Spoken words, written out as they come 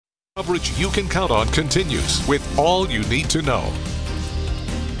Coverage you can count on continues with all you need to know.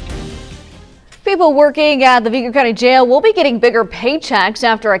 People working at the Vigo County Jail will be getting bigger paychecks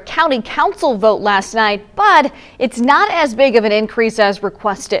after a county council vote last night, but it's not as big of an increase as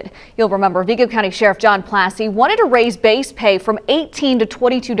requested. You'll remember Vigo County Sheriff John Plassey wanted to raise base pay from $18 to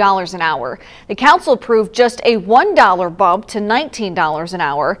 $22 an hour. The council approved just a $1 bump to $19 an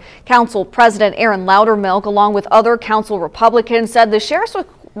hour. Council President Aaron Loudermilk, along with other council Republicans, said the sheriff's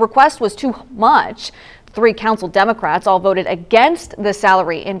request was too much. 3 council Democrats all voted against the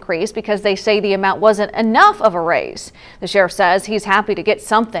salary increase because they say the amount wasn't enough of a raise. The sheriff says he's happy to get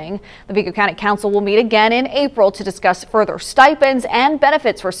something. The Vigo County Council will meet again in April to discuss further stipends and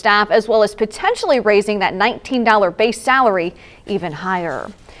benefits for staff, as well as potentially raising that $19 base salary even higher.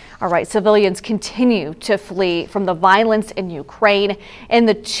 All right, civilians continue to flee from the violence in Ukraine. In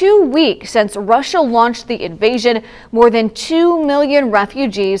the 2 weeks since Russia launched the invasion, more than 2 million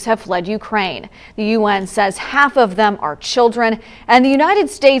refugees have fled Ukraine. The UN says half of them are children, and the United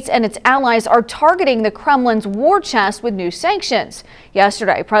States and its allies are targeting the Kremlin's war chest with new sanctions.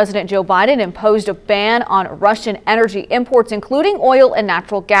 Yesterday, President Joe Biden imposed a ban on Russian energy imports, including oil and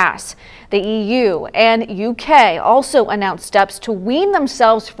natural gas. The EU and UK also announced steps to wean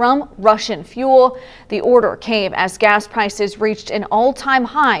themselves from Russian fuel. The order came as gas prices reached an all-time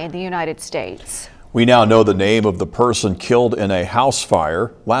high in the United States. We now know the name of the person killed in a house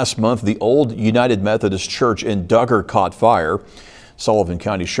fire. Last month, the old United Methodist Church in Duggar caught fire. Sullivan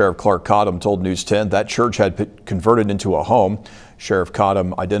County Sheriff Clark Cottom told News 10 that church had been converted into a home. Sheriff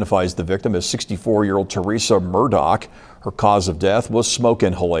Cottom identifies the victim as 64-year-old Teresa Murdoch. Her cause of death was smoke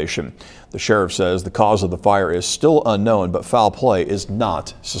inhalation. The sheriff says the cause of the fire is still unknown, but foul play is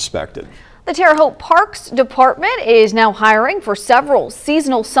not suspected. The Terre Haute Parks Department is now hiring for several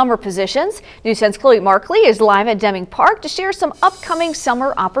seasonal summer positions. News 10's Chloe Markley is live at Deming Park to share some upcoming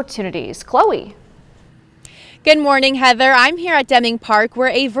summer opportunities. Chloe. Good morning, Heather. I'm here at Deming Park, where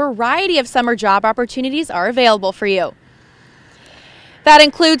a variety of summer job opportunities are available for you. That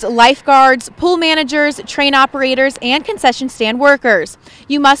includes lifeguards, pool managers, train operators, and concession stand workers.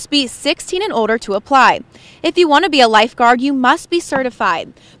 You must be 16 and older to apply. If you want to be a lifeguard, you must be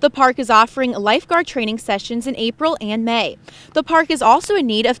certified. The park is offering lifeguard training sessions in April and May. The park is also in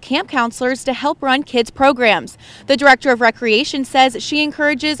need of camp counselors to help run kids programs. The Director of Recreation says she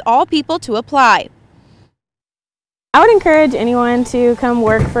encourages all people to apply. I would encourage anyone to come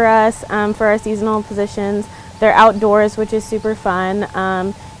work for us for our seasonal positions. They're outdoors, which is super fun.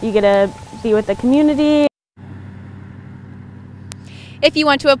 You get to be with the community. If you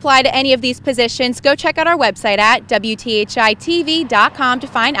want to apply to any of these positions, go check out our website at WTHI-TV.com to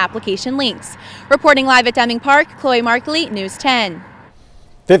find application links. Reporting live at Deming Park, Chloe Markley, News 10.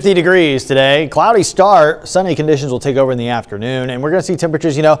 50 degrees today, cloudy start, sunny conditions will take over in the afternoon, and we're going to see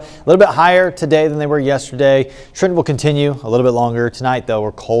temperatures, a little bit higher today than they were yesterday. Trend will continue a little bit longer. Tonight, though,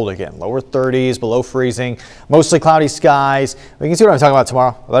 we're cold again, lower 30s, below freezing, mostly cloudy skies. We can see what I'm talking about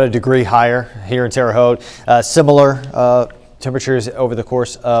tomorrow, about a degree higher here in Terre Haute. Similar temperatures over the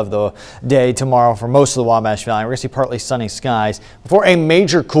course of the day tomorrow for most of the Wabash Valley. We're going to see partly sunny skies before a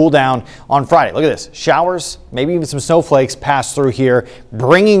major cool down on Friday. Look at this. Showers, maybe even some snowflakes pass through here,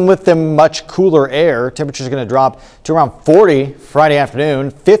 bringing with them much cooler air. Temperatures are going to drop to around 40 Friday afternoon,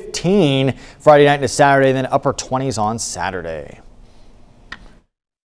 15 Friday night into Saturday, then upper 20s on Saturday.